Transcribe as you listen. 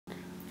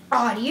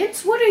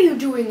Audience, what are you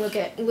doing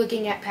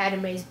looking at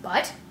Padme's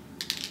butt?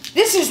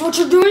 This is what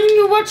you're doing.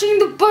 You're watching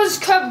the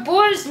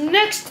Buzzcutboy's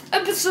next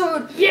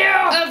episode.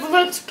 Yeah! Of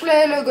Let's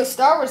Play Lego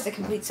Star Wars: The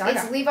Complete Saga.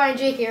 It's Levi and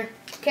Jake here.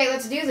 Okay,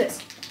 let's do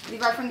this.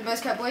 Levi from the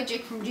Buzzcutboy,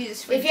 Jake from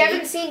Jesus Freak. If you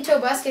haven't seen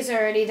Tobuscus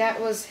already,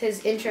 that was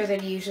his intro that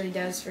he usually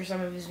does for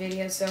some of his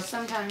videos. So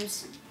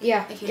sometimes,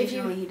 yeah,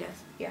 occasionally he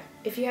does. Yeah,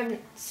 if you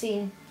haven't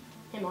seen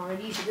him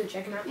already, you should go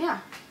check him out. Yeah.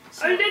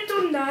 So. A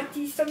little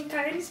naughty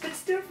sometimes, but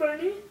still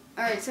funny.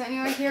 Alright, so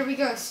anyway, here we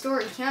go.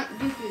 Story, Camp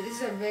Dooku.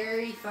 This is a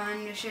very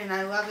fun mission.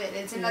 I love it.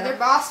 It's another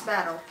boss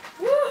battle.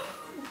 Woo!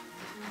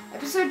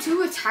 Episode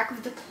 2, Attack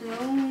of the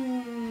Clones.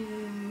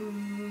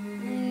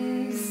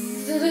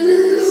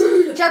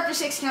 Chapter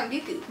 6, Camp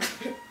Dooku.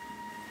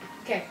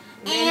 Okay.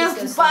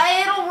 And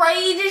battle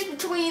rages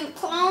between the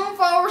clone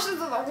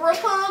forces of the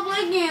Republic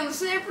and the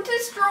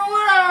Separatist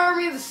droid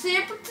army. The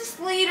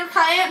Separatist leader,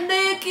 Camp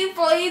Dooku,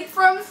 flees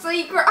from the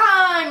secret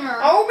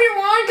hangar.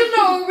 Obi-Wan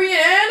Kenobi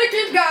and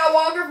Anakin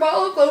Skywalker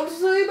follow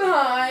closely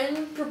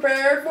behind,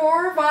 prepared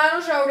for a final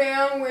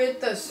showdown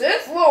with the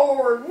Sith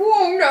Lord.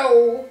 Whoa,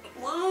 no.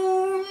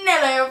 Whoa,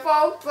 no,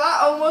 folks. That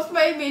almost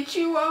made me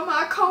chew on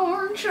my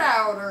corn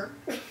chowder.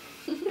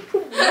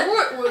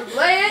 What was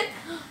that?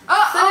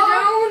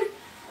 Uh-oh.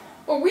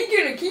 Are we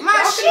gonna keep my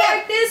talking ship.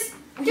 like this?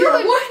 Dude,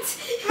 what?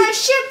 My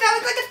ship, that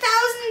was like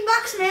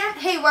 $1,000, man.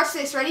 Hey, watch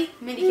this, ready?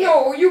 Mini kit.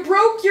 No, you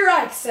broke your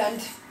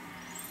accent.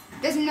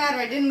 Doesn't matter,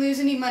 I didn't lose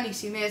any money,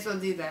 so you may as well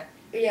do that.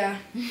 Yeah.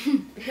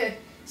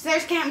 So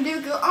there's Camp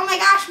Dooku. Oh my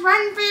gosh,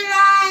 run for your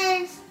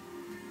lives!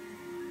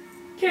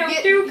 Camp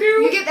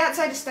Dooku? You get that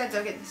side of studs,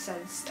 I'll get this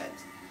side of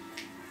studs.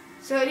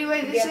 So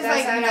anyway, this is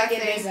like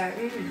nothing.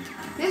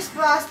 This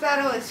boss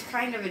battle is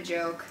kind of a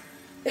joke.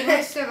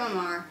 Most of them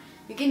are.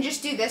 You can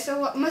just do this a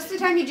lot. Most of the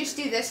time you just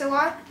do this a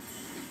lot,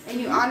 and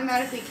you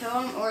automatically kill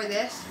them, or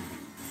this.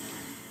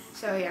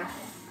 So yeah.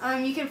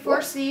 You can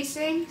force these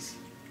things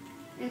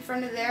in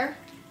front of there,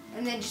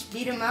 and then just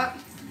beat them up.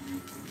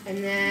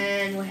 And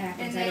then what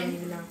happens? I don't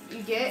even know.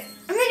 You get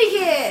a mini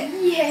kit!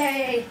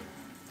 Yay!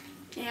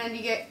 And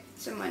you get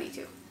some money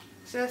too.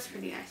 So that's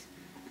pretty nice.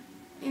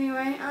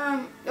 Anyway,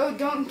 oh,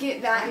 don't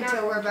get that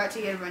until we're about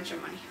to get a bunch of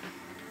money.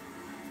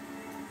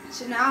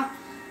 So now,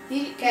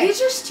 he's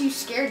just too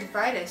scared to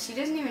fight us. He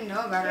doesn't even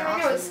know about our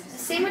awesomeness.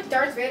 Same with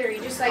Darth Vader. He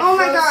just like oh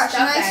my throws gosh,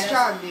 stuff nice at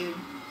job, us. dude.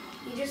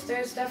 He just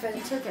throws stuff at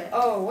us. He took it.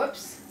 Oh,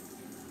 whoops.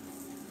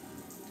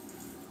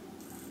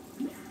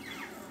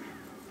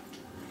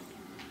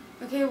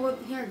 Okay, well,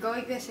 here, go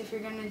like this if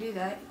you're going to do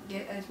that.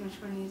 Get as much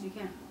money as you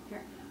can.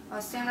 Here,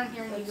 I'll stand on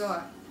here and you go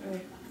up.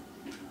 Okay.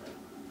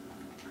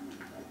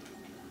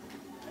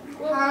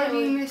 Well, how do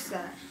you miss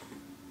that?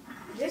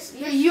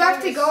 Here, you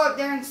have to go up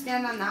there and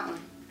stand on that one.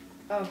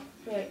 Oh,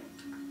 wait.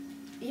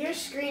 Your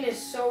screen is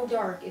so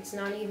dark, it's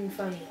not even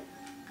funny.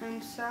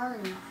 I'm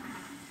sorry.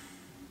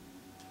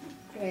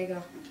 There you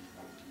go.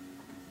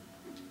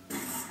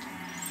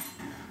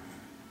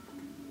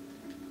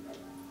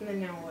 And then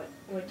now what?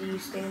 What do you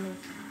stand on?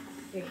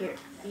 Here,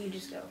 you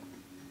just go.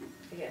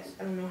 I guess.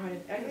 I don't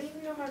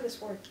even know how this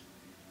works.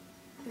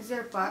 Is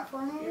there a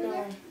platform over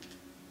there?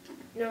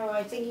 No,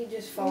 I think you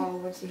just fall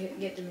once you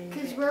get the mini.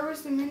 Because where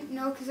was the mini?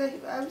 No, because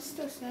I was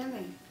still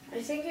standing.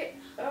 I think it.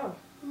 Oh.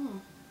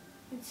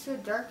 It's so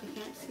dark I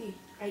can't see.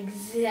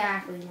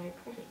 Exactly my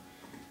point.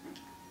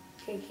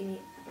 Okay, can you?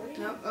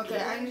 Nope. Okay,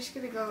 I'm just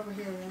gonna go over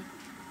here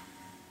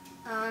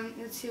then.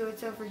 Let's see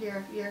what's over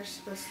here. You're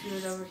supposed to do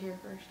it over here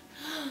first.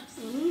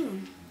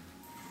 You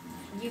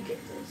get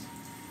this.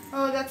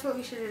 Oh, that's what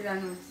we should have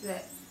done with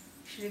it.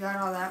 We should have got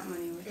all that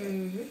money with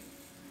it.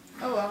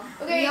 Oh well.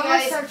 Okay, we guys.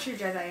 almost have True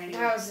Jedi anyway.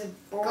 That was a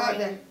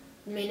boring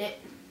minute.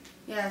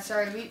 Yeah,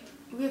 sorry.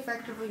 We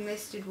effectively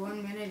wasted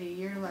 1 minute of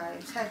your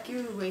lives. Heck,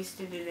 you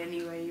wasted it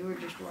anyway. You were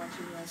just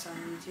watching us on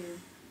YouTube.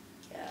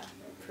 Yeah,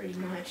 pretty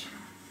much.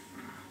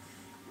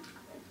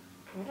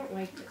 I don't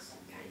like this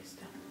kind of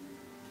stuff.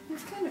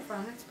 It's kind of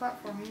fun. It's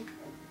platforming.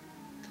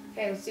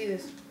 Okay, let's do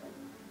this.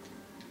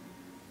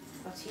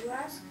 What's you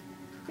ask?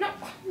 No.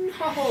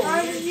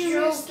 How did you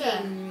miss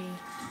that? Me.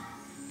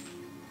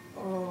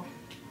 Oh.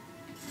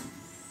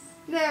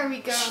 There we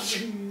go.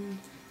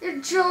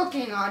 You're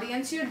joking,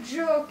 audience. You're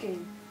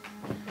joking.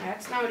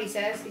 That's not what he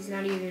says. He's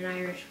not even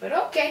Irish, but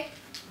okay.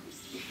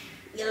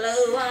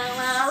 Hello,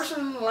 I'm Irish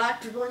and I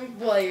like to drink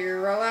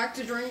beer. I like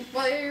to drink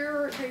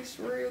beer. It tastes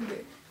real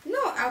good.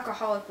 No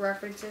alcoholic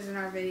references in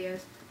our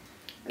videos.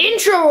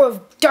 Intro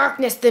of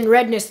darkness, then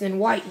redness, then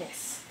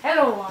whiteness.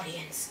 Hello,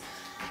 audience.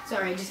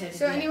 Sorry, I just had to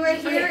do that. Anyway,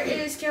 here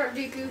is Count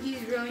Dooku.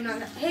 He's really not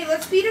that. Hey,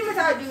 let's beat him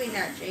without doing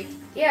that, Jake.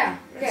 Yeah,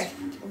 okay.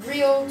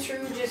 Real,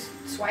 true, just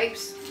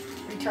swipes.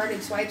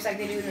 Retarded swipes like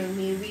they do in the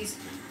movies.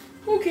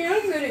 Okay,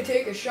 I'm going to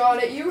take a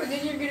shot at you, and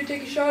then you're going to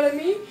take a shot at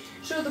me.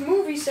 So the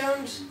movie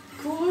sounds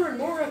cooler and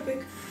more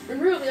epic.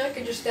 And really, I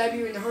could just stab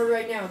you in the heart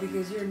right now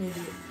because you're an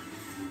idiot.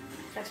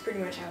 That's pretty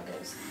much how it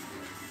goes.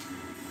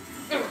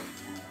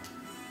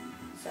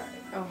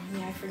 Sorry. Oh,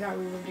 yeah, I forgot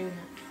we were doing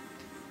that.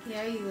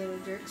 Yeah, you little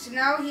jerk. So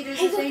now he does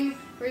the thing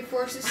where he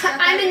forces stuff.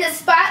 I'm in the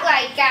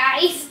spotlight,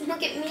 guys.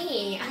 Look at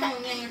me.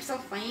 Oh, yeah, you're so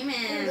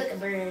famous. Look, a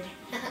bird.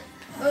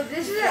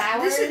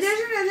 There's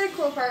another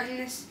cool part in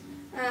this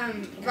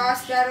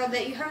boss battle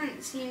that you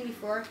haven't seen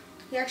before.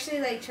 He actually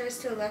like tries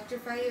to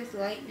electrify you with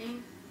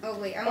lightning. Oh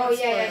wait, I won't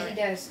spoil it. He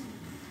does.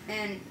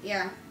 And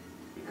yeah,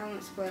 I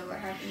won't spoil what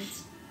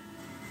happens.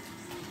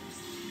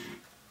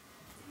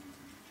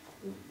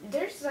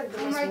 There's like the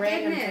most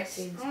random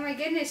cutscenes. Oh my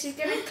goodness, he's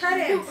gonna cut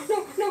him.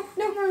 No.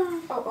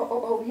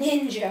 Oh,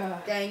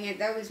 ninja. Dang it,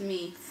 that was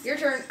me. Your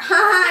turn.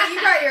 Haha,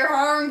 you got your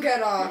arm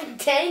cut off.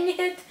 Dang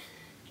it.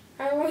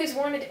 I always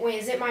wanted... Wait,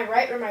 is it my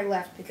right or my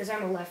left? Because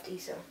I'm a lefty,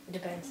 so it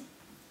depends.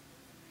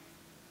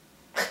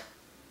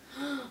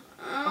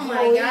 Oh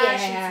my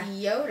gosh, it's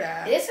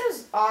Yoda. This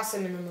was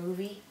awesome in the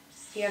movie.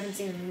 If you haven't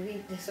seen the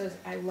movie,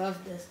 I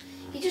love this.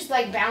 He just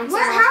like bounces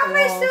off How the am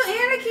I walls. still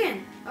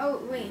Anakin? Oh,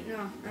 wait,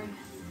 no.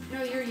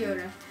 No, you're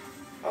Yoda.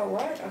 Oh,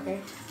 what? Okay.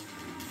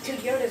 Dude,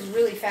 Yoda's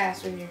really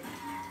fast when you're...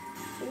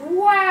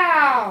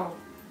 Wow!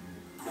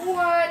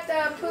 What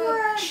the poop?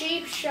 What?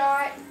 Cheap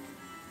shot.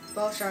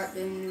 Ball shot,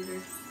 boom,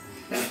 neutered.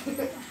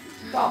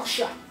 Ball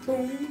shot,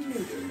 boom,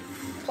 neutered.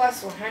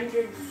 Plus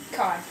 100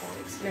 COD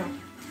points. No.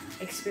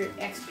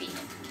 XP.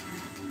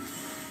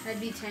 That'd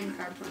be 10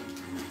 COD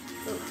points.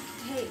 Oh,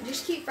 hey,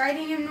 just keep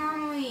fighting him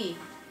normally.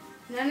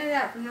 None of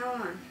that from now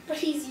on. But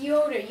he's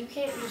Yoda. You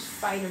can't just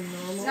fight him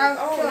normally.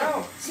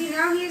 No. See,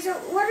 now he's a...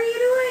 What are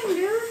you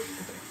doing, dude?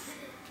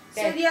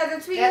 So, yeah,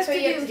 that's what you have to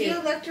do. He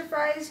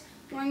electrifies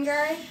one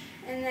guy,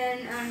 and then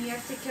you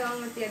have to kill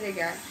him with the other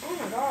guy. Oh,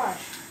 my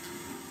gosh.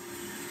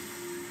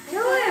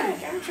 Kill him!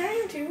 I'm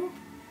trying to.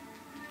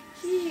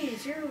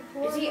 Jeez, you're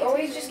horrible. Is he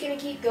always just going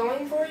to keep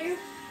going for you?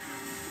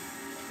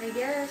 I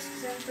guess,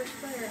 because I'm first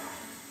player.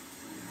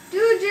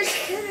 Dude, just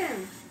hit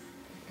him.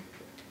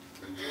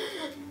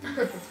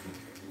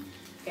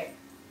 Okay.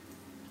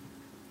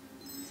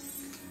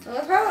 I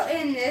love how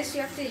in this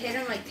you have to hit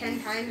him like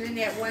 10 times and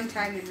at one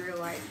time in real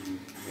life.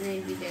 And then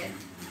he'd be dead.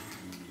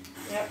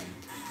 Yep.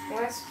 Well,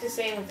 that's the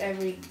same with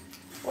every...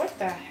 What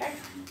the heck?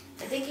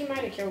 I think he might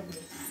have killed me.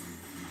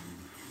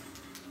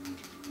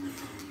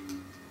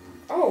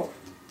 Oh!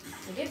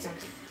 I did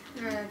something.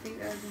 No, I think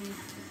that was me.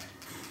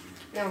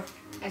 No.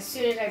 As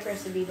soon as I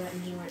pressed the B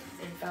button, he went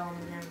and fell on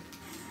the ground.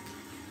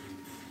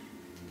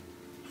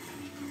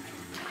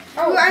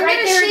 Oh, I'm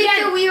gonna shake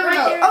the Wii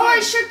remote. Oh, I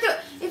shook the...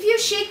 If you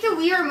shake the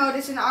Wii remote,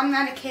 it's an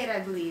automatic hit, I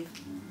believe.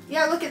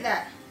 Yeah, look at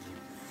that.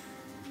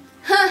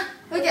 Huh.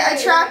 Look at... I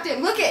trapped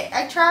him. Look at...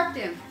 I trapped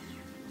him.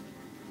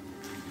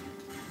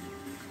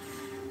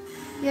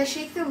 Yeah,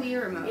 shake the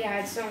Wii remote. Yeah,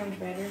 it's so much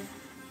better.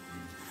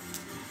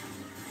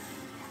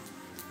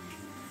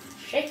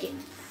 Shake it.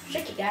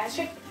 Shake it, guys.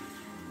 Shake it.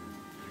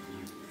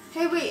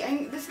 Hey,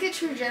 wait. Let's get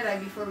True Jedi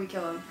before we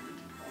kill him.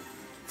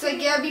 It's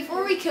like, yeah,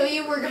 before we kill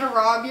you, we're gonna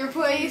rob your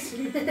place.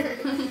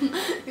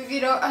 If you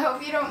don't, I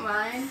hope you don't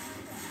mind.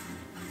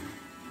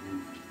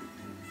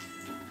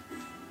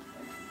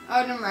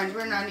 Oh, never mind.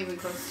 We're not even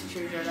close to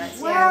True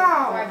Jedi. Wow.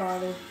 Yeah, why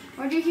bother?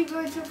 Why do you keep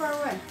going so far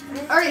away?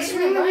 Alright,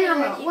 swing the Wii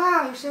remote.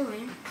 Wow, you're so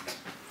lame.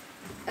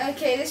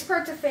 Okay, this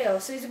part's a fail.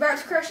 So he's about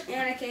to crush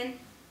Anakin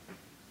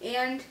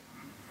and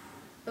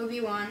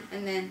Obi-Wan,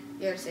 and then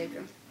Yoda saved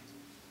him.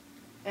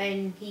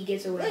 And he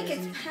gets away. Look,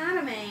 it's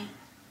Padme.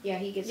 Yeah,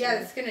 he gets away. Yeah,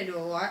 that's gonna do a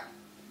lot.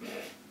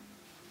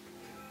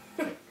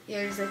 Yeah,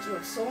 there's like you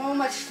have so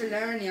much to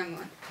learn, young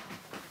one.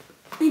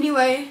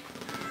 Anyway,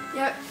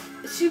 yep,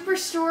 super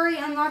story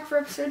unlocked for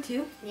episode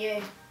 2.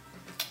 Yeah.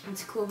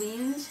 It's cool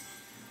beans.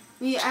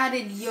 We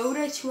added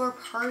Yoda to our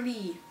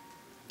party.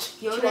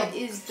 Yoda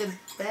is the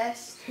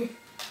best.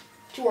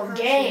 To our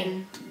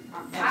gang.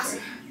 Our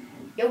posse.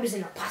 Yoda's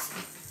in our posse.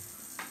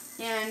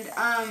 And,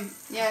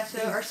 yeah,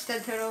 so our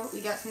stud total, we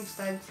got some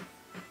studs.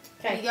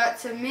 Okay. We got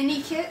some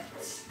mini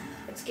kits.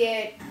 Let's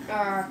get,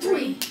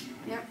 3.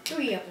 Yep.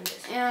 3 up in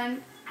this.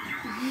 And,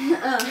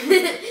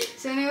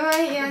 so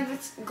anyway, yeah,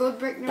 that's gold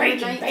brick number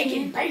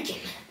 19. Bacon.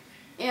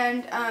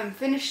 And,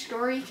 finish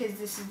story, because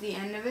this is the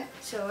end of it.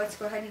 So let's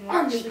go ahead and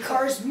watch. Army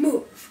cars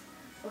move.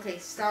 Okay,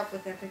 stop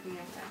with that picking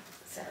up that.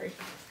 Sorry.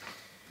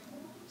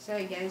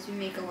 Sorry guys, we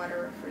make a lot of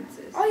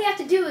references. All you have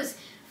to do is,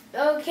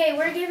 okay,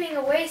 we're giving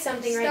away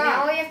something right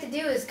now. All you have to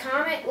do is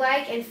comment,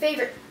 like, and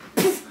favorite.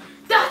 Poof,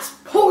 that's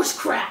horse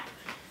crap.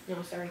 No,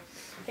 sorry.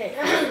 Okay,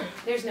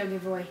 there's no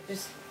giveaway.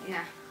 Just,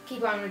 yeah,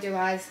 keep on with your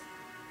lives.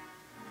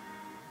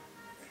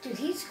 Dude,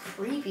 he's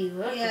creepy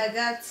looking. Yeah,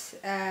 that's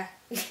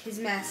his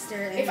master.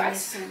 And If I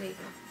saw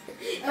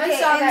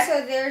saw that.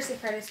 So there's the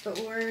credits, but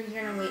we're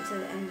gonna wait till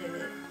the end of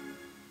it.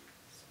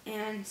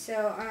 And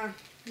so,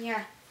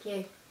 yeah.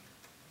 Okay.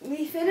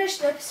 We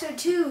finished episode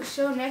 2,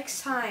 so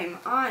next time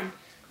on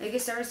Lego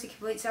Star Wars: The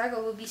Complete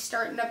Saga, we'll be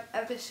starting up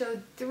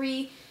episode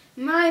 3.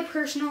 My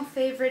personal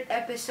favorite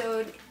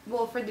episode,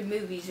 well, for the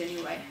movies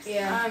anyway.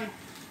 Yeah.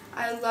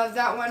 I love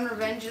that one,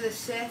 Revenge of the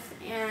Sith,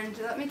 and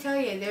let me tell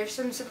you, there's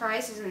some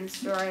surprises in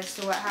store as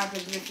to what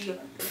happens if you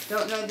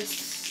don't know the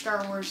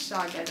Star Wars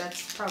saga.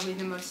 That's probably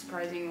the most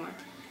surprising one.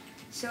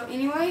 So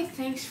anyway,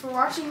 thanks for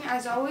watching.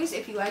 As always,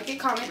 if you like it,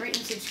 comment, rate,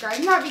 and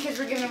subscribe. Not because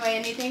we're giving away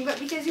anything, but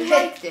because you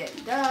liked it.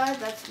 Duh,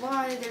 that's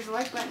why. There's a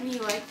like button.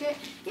 You liked it.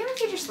 Even if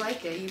you just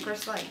liked it, you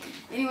press like.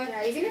 Anyway.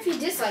 Yeah, even if you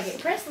dislike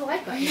it, press the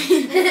like button.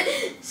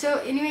 So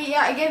anyway,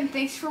 yeah, again,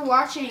 thanks for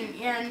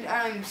watching.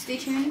 And stay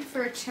tuned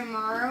for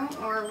tomorrow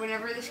or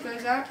whenever this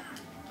goes up.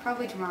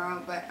 Probably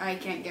tomorrow, but I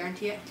can't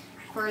guarantee it.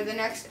 For the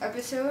next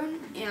episode,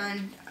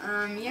 and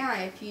yeah,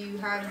 if you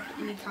have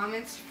any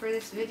comments for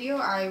this video,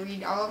 I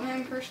read all of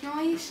them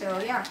personally, so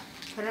yeah,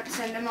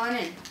 send them on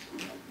in.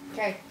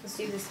 Okay, let's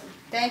do this one.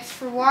 Thanks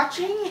for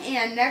watching,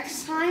 and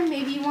next time,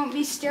 maybe you won't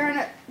be staring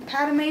at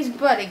Padme's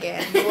butt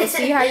again. We'll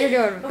see how you're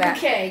doing with that.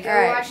 Okay, go all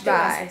right, watch the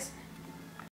bye. buses.